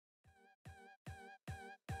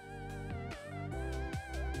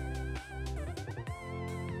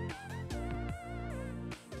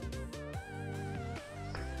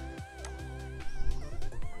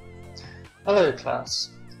Hello class.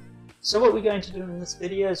 So what we're going to do in this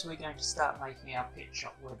video is we're going to start making our pet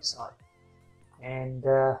shop website. And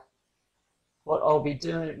what I'll be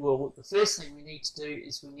doing, well, the first thing we need to do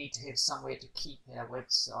is we need to have somewhere to keep our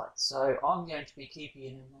website. So I'm going to be keeping it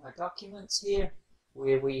in my documents here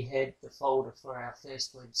where we had the folder for our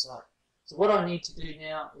first website. So what I need to do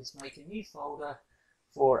now is make a new folder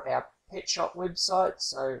for our pet shop website.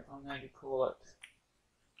 So I'm going to call it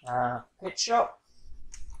pet shop.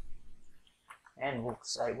 And we'll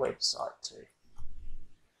say website too.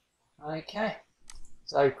 Okay,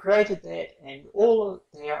 so created that, and all of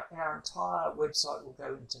our entire website will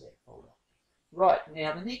go into that folder. Right,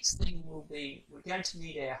 now the next thing will be we're going to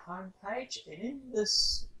need our home page, and in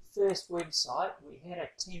this first website we had a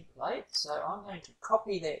template, so I'm going to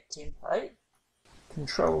copy that template.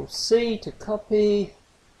 Control C to copy,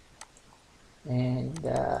 and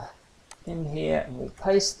in here, and we'll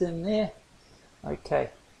paste in there. Okay.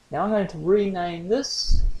 Now I'm going to rename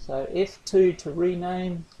this, so F2 to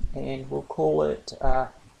rename, and we'll call it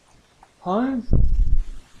home.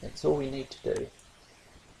 That's all we need to do.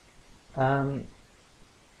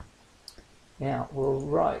 Now we'll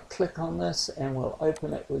right click on this and we'll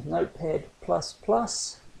open it with Notepad++.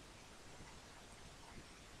 Which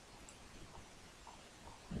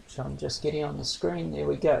I'm just getting on the screen, there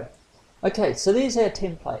we go. Okay, so there's our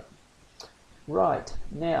template. Right,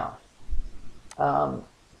 now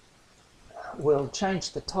we'll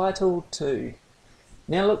change the title to,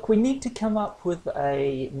 now look, we need to come up with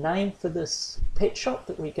a name for this pet shop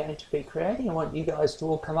that we're going to be creating. I want you guys to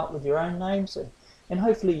all come up with your own names, and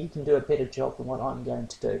hopefully you can do a better job than what I'm going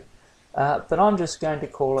to do. But I'm just going to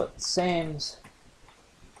call it Sam's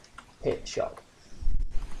Pet Shop.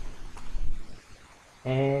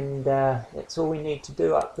 And that's all we need to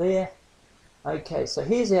do up there. Okay, so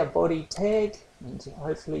here's our body tag, and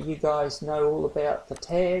hopefully you guys know all about the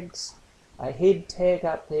tags. A head tag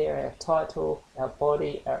up there, our title, our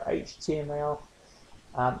body, our HTML.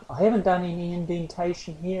 I haven't done any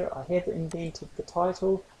indentation here. I have indented the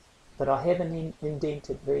title, but I haven't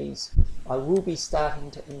indented these. I will be starting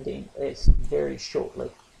to indent this very shortly.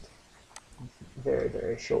 Very,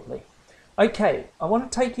 very shortly. Okay, I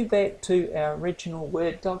want to take you back to our original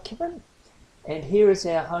Word document, and here is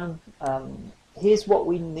our home. Here's what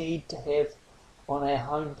we need to have on our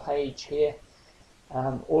home page here.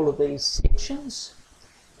 All of these sections,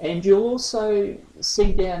 and you'll also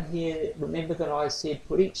see down here, remember that I said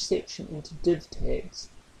put each section into div tags.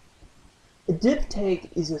 A div tag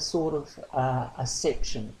is a sort of a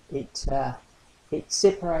section. It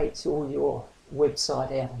separates all your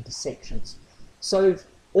website out into sections. So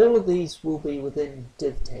all of these will be within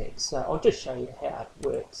div tags. So I'll just show you how it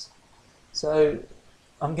works. So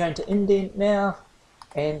I'm going to indent now,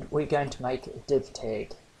 and we're going to make a div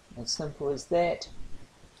tag. As simple as that.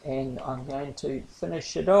 And I'm going to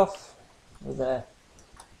finish it off with a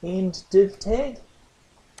end div tag,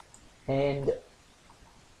 and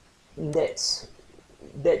that's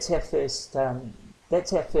our first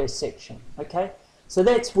section. Okay, so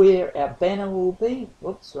that's where our banner will be.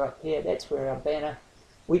 Whoops, right here. That's where our banner.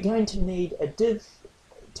 We're going to need a div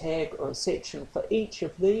tag or a section for each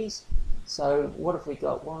of these. So what have we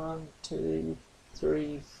got? 1, 2,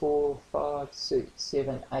 3, 4, 5, 6,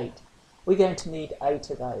 7, 8. We're going to need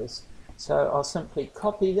 8 of those. So I'll simply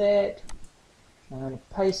copy that and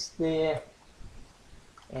paste there,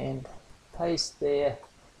 and paste there,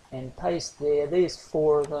 and paste there. There's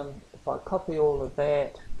 4 of them. If I copy all of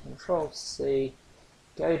that, Control C,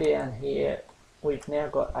 go down here, we've now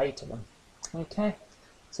got 8 of them. Okay,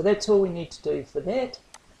 so that's all we need to do for that.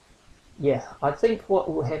 Yeah, I think what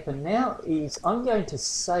will happen now is I'm going to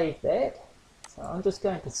save that. So I'm just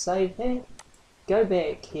going to save that, go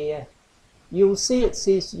back here. You'll see it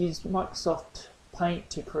says use Microsoft Paint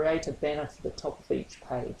to create a banner for the top of each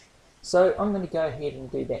page. So I'm going to go ahead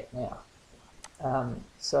and do that now.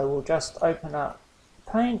 So we'll just open up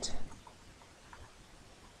Paint,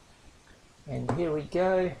 and here we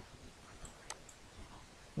go.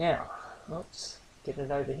 Now, oops, get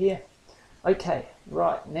it over here. Okay,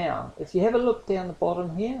 right, now if you have a look down the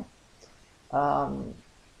bottom here,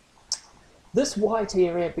 this white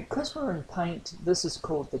area, because we're in Paint, this is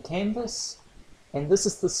called the canvas, and this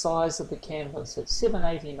is the size of the canvas. It's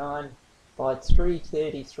 789 by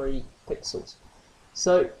 333 pixels.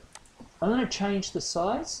 So I'm going to change the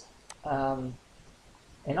size, and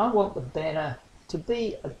I want the banner to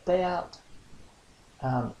be about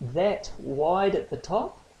that wide at the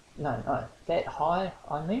top. No, that high,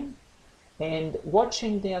 I mean. And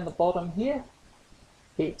watching down the bottom here,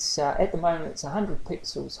 it's at the moment it's 100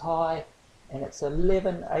 pixels high, and it's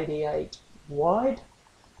 1188 wide.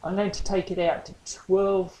 I'm going to take it out to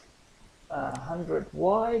 12 100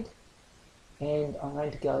 wide, and I'm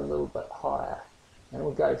going to go a little bit higher, and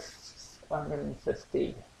we'll go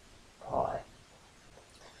 150 high.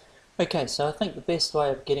 Okay, so I think the best way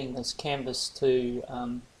of getting this canvas to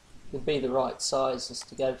be the right size is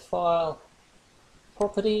to go File,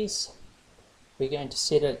 Properties. We're going to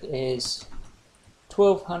set it as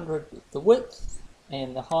 1200 the width,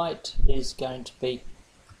 and the height is going to be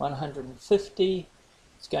 150.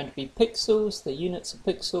 It's going to be pixels, the units of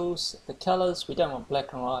pixels, the colors. We don't want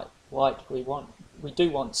black and white. We do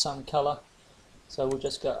want some color. So we'll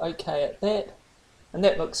just go OK at that, and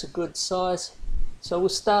that looks a good size. So we'll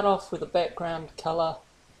start off with a background color.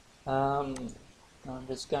 I'm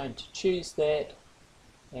just going to choose that,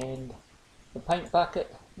 and the paint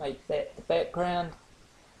bucket, make that the background,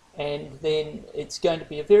 and then it's going to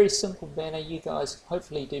be a very simple banner. You guys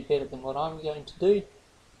hopefully do better than what I'm going to do.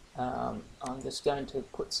 I'm just going to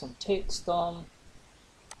put some text on,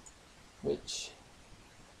 which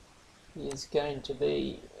is going to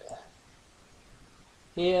be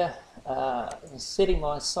here. Setting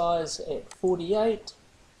my size at 48.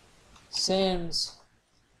 Sam's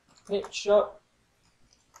Pet Shop.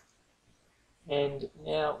 And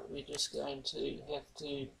now we're just going to have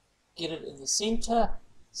to get it in the center.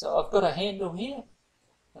 So I've got a handle here,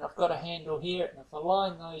 and I've got a handle here, and if I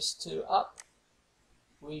line those two up,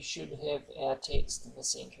 we should have our text in the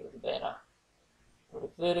center of the banner. Put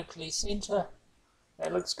it vertically center.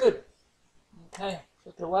 That looks good. Okay,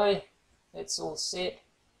 click away. That's all set.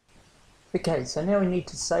 Okay, so now we need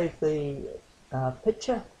to save the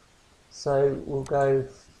picture. So we'll go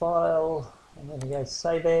File, I'm going to go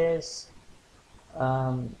Save As.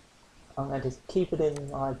 I'm going to keep it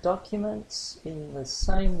in my documents in the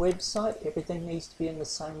same website. Everything needs to be in the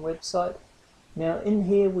same website. Now in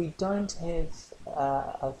here we don't have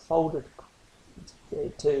a folder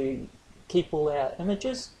to keep all our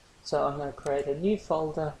images, so I'm going to create a new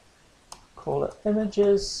folder, call it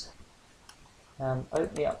Images,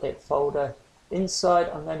 opening up that folder. Inside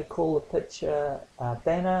I'm going to call the picture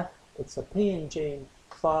Banner. It's a PNG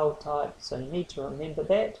file type, so you need to remember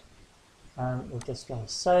that. We'll just go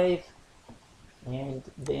Save, and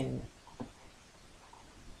then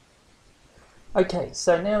okay,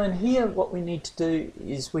 so now in here what we need to do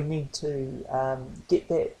is we need to get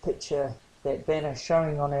that picture, that banner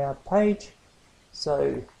showing on our page.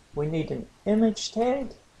 So we need an image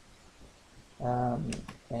tag, and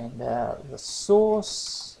the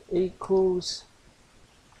source equals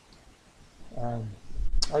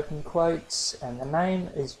open quotes, and the name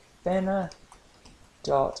is banner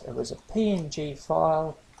dot, it was a PNG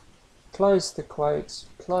file, close the quotes,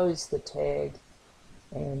 close the tag,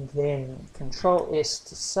 and then Control S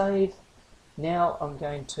to save. Now I'm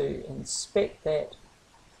going to inspect that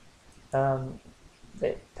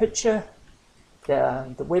that picture,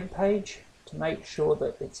 the web page, to make sure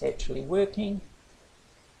that it's actually working.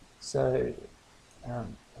 So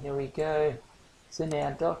here we go. It's in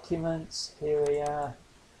our documents. Here we are.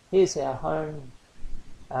 Here's our home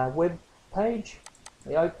web page.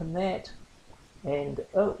 We open that, and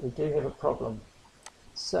oh, we do have a problem.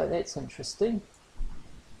 So that's interesting.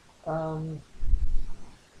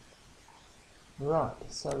 Right,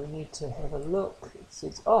 so we need to have a look. It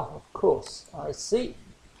says, oh, of course, I see.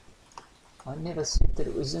 I never said that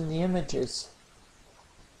it was in the images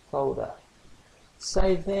folder.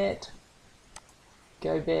 Save that,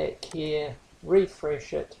 go back here,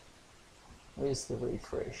 refresh it. Where's the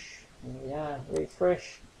refresh? There we are,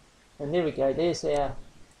 refresh. And there we go, there's our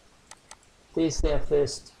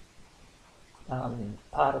first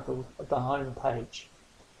part of the home page.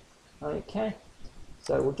 Okay,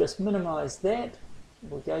 so we'll just minimize that.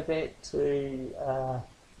 We'll go back to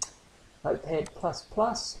Notepad++.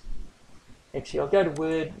 Actually, I'll go to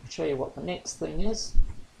Word and show you what the next thing is.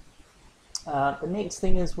 The next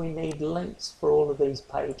thing is we need links for all of these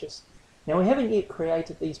pages. Now we haven't yet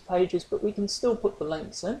created these pages, but we can still put the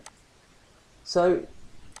links in. So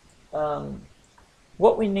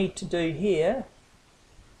what we need to do here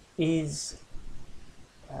is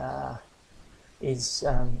we'll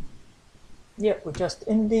just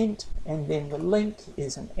indent, and then the link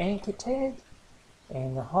is an anchor tag,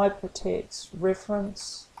 and the hypertext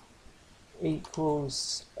reference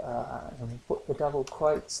equals, and we put the double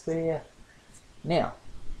quotes there. Now,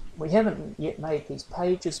 we haven't yet made these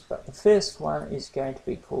pages, but the first one is going to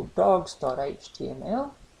be called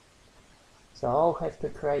dogs.html. So I'll have to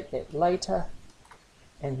create that later,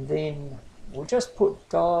 and then we'll just put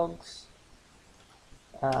dogs.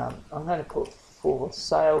 I'm going to put for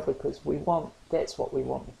sale because that's what we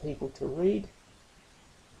want the people to read.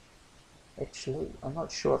 Actually, I'm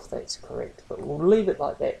not sure if that's correct, but we'll leave it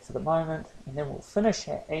like that for the moment, and then we'll finish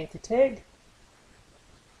our anchor tag.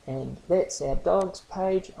 And that's our dogs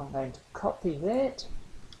page. I'm going to copy that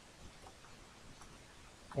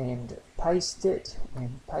and paste it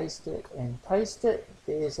and paste it and paste it.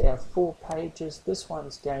 There's our 4 pages. This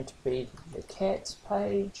one's going to be the cats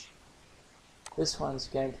page. This one's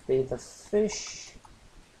going to be the fish.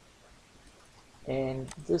 And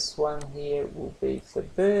this one here will be for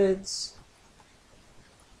birds.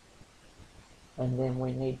 And then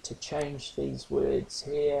we need to change these words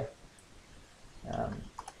here.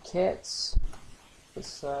 Cats for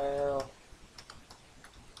sale,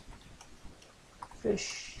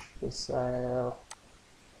 fish for sale,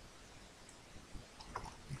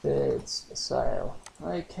 birds for sale.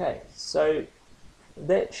 Okay, so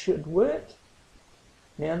that should work.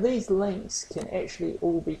 Now these links can actually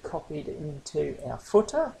all be copied into our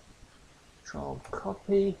footer. Control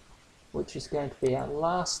copy, which is going to be our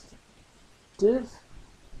last div.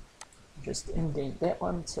 Just indent that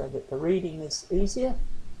one so that the reading is easier.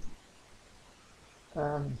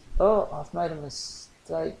 Oh, I've made a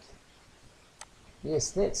mistake.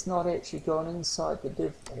 Yes, that's not actually gone inside the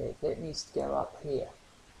div tag. That needs to go up here.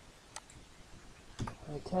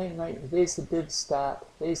 Okay, mate, there's the div start,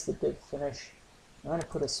 there's the div finish. I'm going to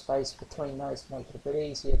put a space between those to make it a bit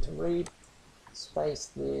easier to read.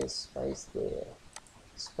 Space there, space there,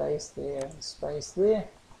 space there, and space there.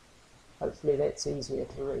 Hopefully that's easier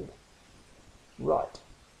to read. Right.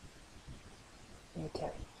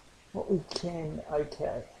 Okay.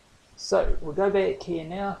 Okay. So we'll go back here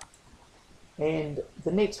now, and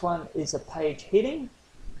the next one is a page heading.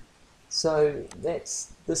 So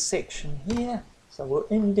that's this section here. So we'll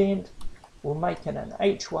indent, we'll make it an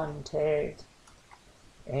H1 tag,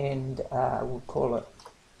 and we'll call it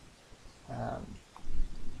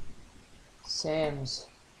Sam's.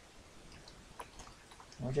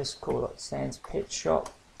 I'll just call it Sam's Pet Shop.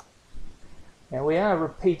 Now we are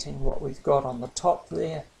repeating what we've got on the top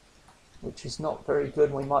there, which is not very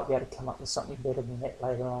good. We might be able to come up with something better than that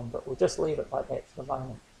later on, but we'll just leave it like that for the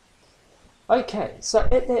moment. Okay, so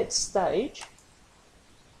at that stage,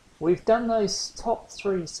 we've done those top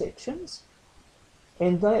 3 sections,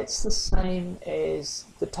 and that's the same as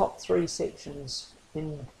the top 3 sections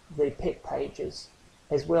in the pet pages,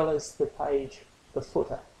 as well as the page, the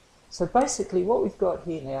footer. So basically what we've got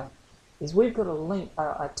here now is we've got a link,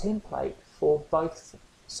 a template for both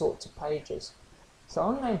sorts of pages. So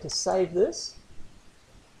I'm going to save this.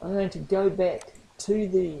 I'm going to go back to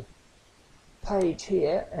the page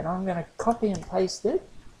here, and I'm going to copy and paste it.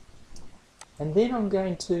 And then I'm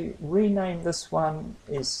going to rename this one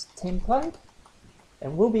as template,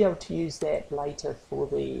 and we'll be able to use that later for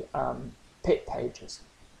the pet pages.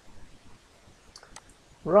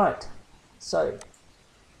 Right, so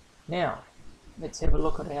now let's have a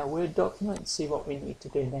look at our Word document and see what we need to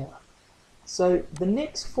do now. So the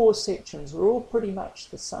next 4 sections are all pretty much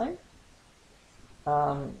the same,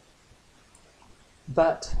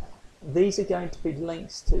 but these are going to be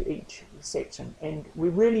links to each section, and we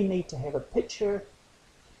really need to have a picture,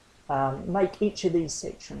 make each of these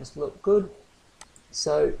sections look good.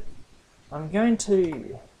 So we've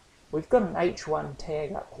got an H1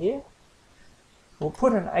 tag up here. We'll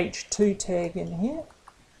put an H2 tag in here,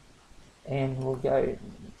 and we'll go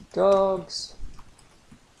dogs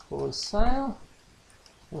for sale.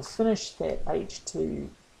 We'll finish that H2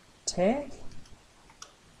 tag,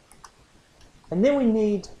 and then we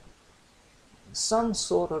need some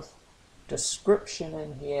sort of description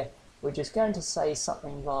in here, which is going to say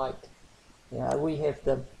something like, you know, we have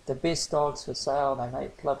the best dogs for sale, they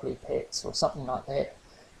make lovely pets, or something like that.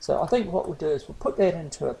 So I think what we'll do is we'll put that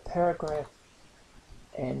into a paragraph,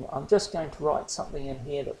 and I'm just going to write something in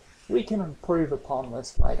here that we can improve upon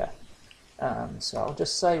this later. So I'll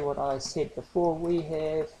just say what I said before. We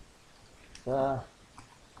have the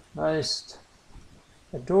most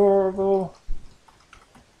adorable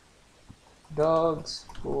dogs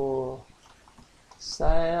for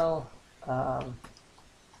sale, that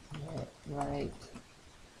make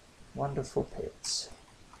wonderful pets.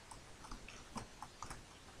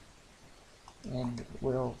 And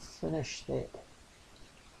we'll finish that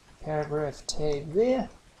paragraph tag there.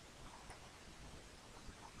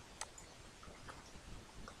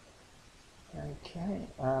 Okay,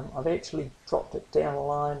 I've actually dropped it down a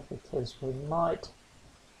line because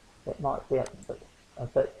that might be a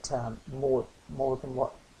bit more than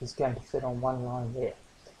what is going to fit on one line there.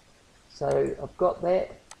 So I've got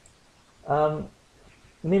that.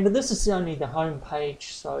 Remember, this is only the home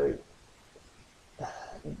page, so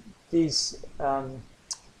we're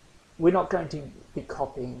not going to be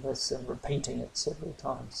copying this and repeating it several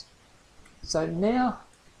times. So now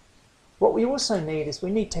what we also need is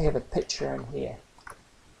we need to have a picture in here.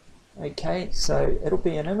 Okay, so it'll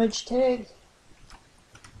be an image tag,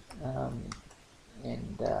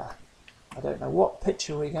 and I don't know what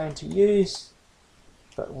picture we're going to use,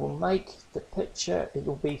 but we'll make the picture,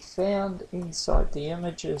 it'll be found inside the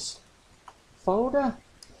images folder,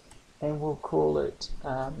 and we'll call it,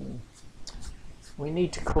 we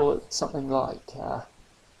need to call it something like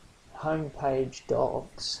homepage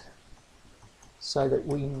dogs, so that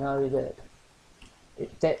we know that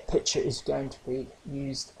that picture is going to be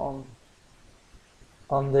used on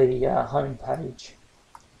the home page.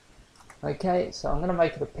 Okay, so I'm going to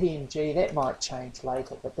make it a PNG. That might change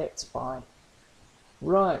later, but that's fine.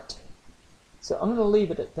 Right, so I'm going to leave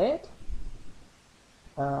it at that.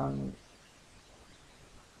 I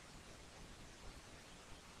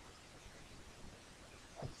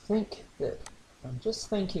think that I'm just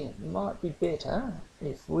thinking it might be better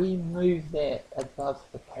if we move that above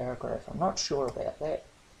the paragraph. I'm not sure about that.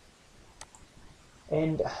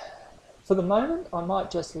 And for the moment, I might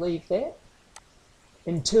just leave that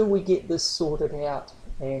until we get this sorted out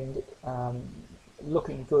and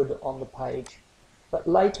looking good on the page. But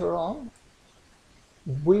later on,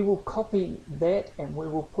 we will copy that and we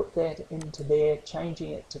will put that into there, changing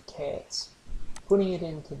it to cats, putting it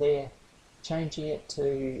into there, changing it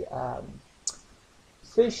to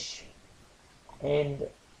fish, and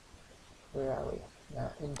where are we?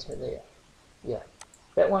 No, into there. Yeah,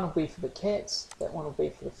 that one will be for the cats, that one will be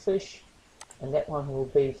for the fish, and that one will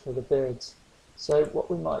be for the birds. So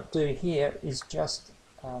what we might do here is just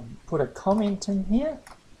put a comment in here.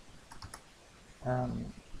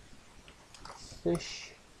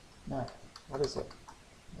 Fish, no, what is it?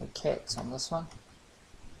 The cats on this one.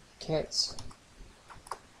 Cats.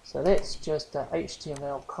 So that's just a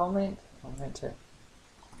HTML comment. I'm going to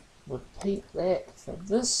repeat that for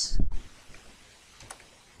this.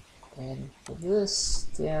 And for this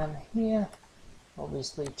down here,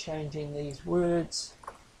 obviously changing these words.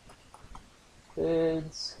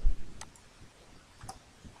 Birds.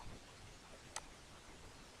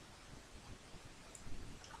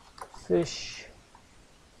 Fish.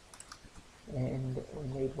 And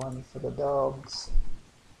we need one for the dogs.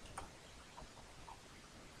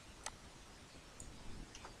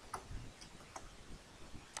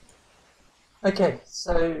 Okay,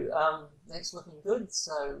 so that's looking good.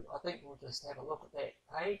 So I think we'll just have a look at that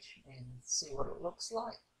page and see what it looks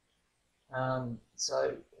like.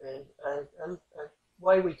 So a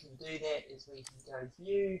way we can do that is we can go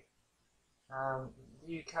view,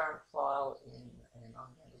 view current file in, and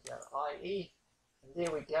I'm going to go IE, and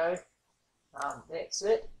there we go. That's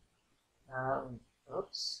it.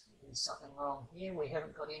 Oops, there's something wrong here. We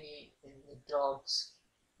haven't got any in the dogs.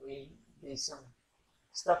 There's some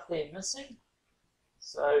stuff there missing.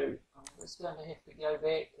 So I'm just going to have to go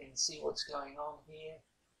back and see what's going on here.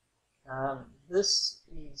 This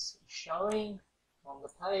is showing on the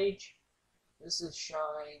page. This is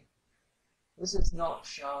showing. This is not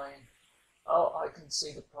showing. Oh, I can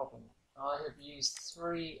see the problem. I have used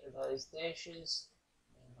 3 of those dashes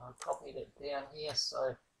and I copied it down here, so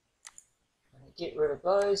I'm going to get rid of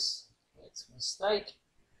those. That's a mistake.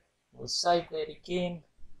 We'll save that again.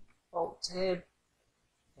 Alt tab,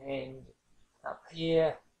 and up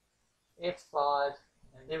here F5,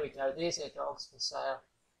 and there we go. There's our dogs for sale.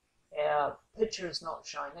 Our picture is not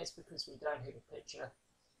showing. That's because we don't have a picture.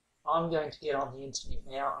 I'm going to get on the internet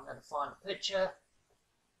now. I'm going to find a picture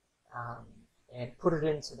and put it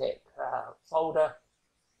into that folder,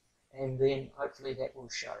 and then hopefully that will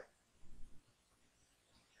show.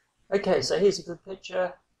 Okay, so here's a good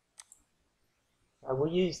picture.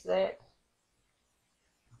 We'll use that.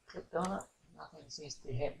 Clicked on it. Nothing seems to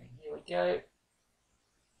be happening. Here we go.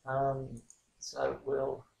 So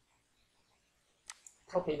we'll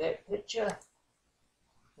copy that picture.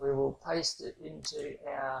 We will paste it into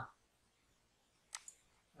our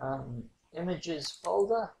images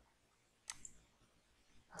folder.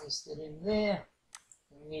 Paste it in there.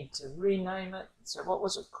 We need to rename it. So what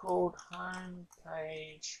was it called? Home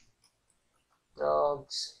page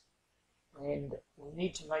dogs. And we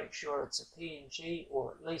need to make sure it's a PNG,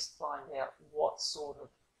 or at least find out what sort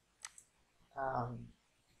of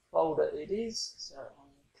folder it is. So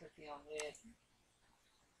I'm clicking on there.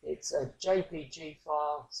 It's a JPG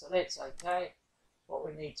file, so that's okay. What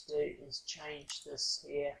we need to do is change this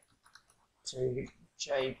here to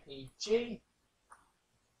JPG.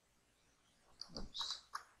 Oops.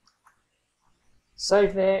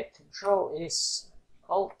 Save that, Control S,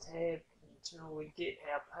 Alt Tab until we get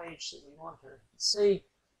our page that we want to see.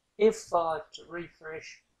 F5 to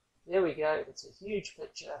refresh. There we go, it's a huge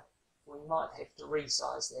picture. we might have to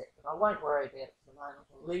resize that, but I won't worry about it for the moment.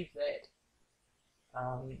 We'll leave that.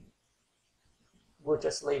 We'll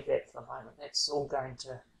just leave that for the moment. That's all going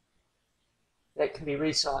to, that can be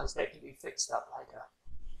resized, that can be fixed up later.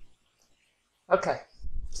 Okay,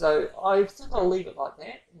 so I think I'll leave it like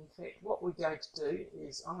that. In fact, what we're going to do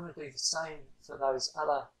is I'm going to do the same for those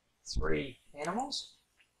other 3 animals,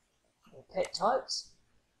 or pet types.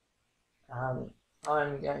 I'm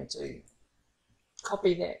going to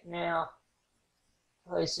copy that now,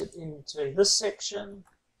 place it into this section,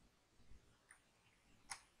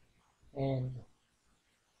 and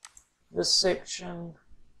this section,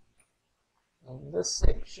 and this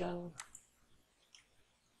section,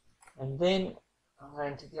 and then I'm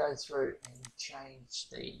going to go through and change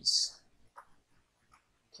these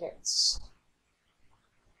cats.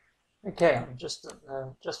 Okay, I'm just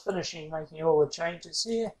finishing making all the changes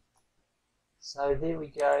here. So there we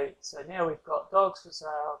go. So now we've got dogs for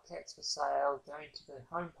sale, cats for sale. Going to the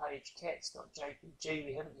homepage cats.jpg.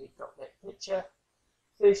 We haven't yet got that picture.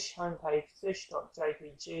 Fish, homepage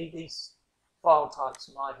fish.jpg. These file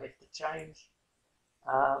types might have to change.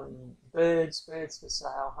 Birds for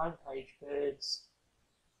sale, homepage birds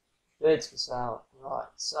for sale. Right,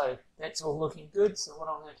 so that's all looking good. So what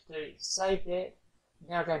I'm going to do is save that. I'm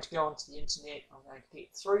now going to go onto the internet. I'm going to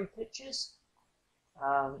get 3 pictures,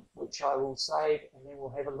 which I will save, and then we'll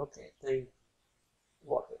have a look at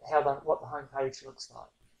what the homepage looks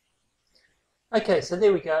like. Okay, so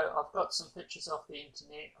there we go. I've got some pictures off the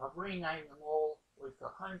internet. I've renamed them all. We've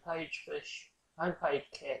got homepage fish, homepage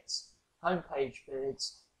cats, homepage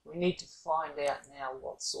birds. We need to find out now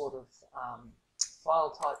what sort of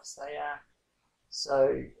file types they are.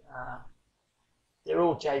 So they're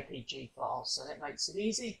all JPG files, so that makes it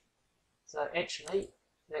easy. So actually,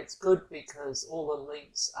 that's good because all the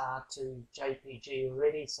links are to JPG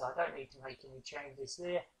already, so I don't need to make any changes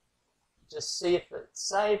there. Just see if it's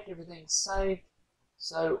saved. Everything's saved.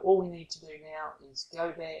 So all we need to do now is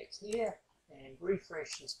go back here and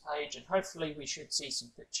refresh this page, and hopefully we should see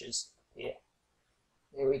some pictures here.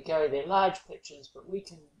 There we go. They're large pictures, but we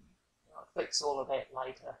can fix all of that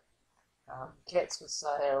later. Cats for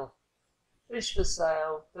sale, fish for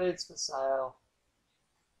sale, birds for sale.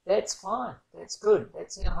 That's fine. That's good.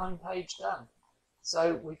 That's our home page done.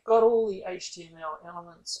 So we've got all the HTML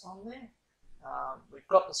elements on there. We've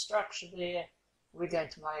got the structure there. We're going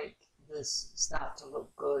to make this start to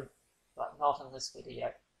look good, but not in this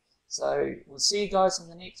video. So we'll see you guys in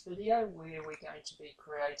the next video where we're going to be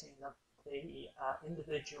creating the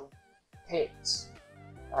individual pets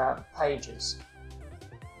pages.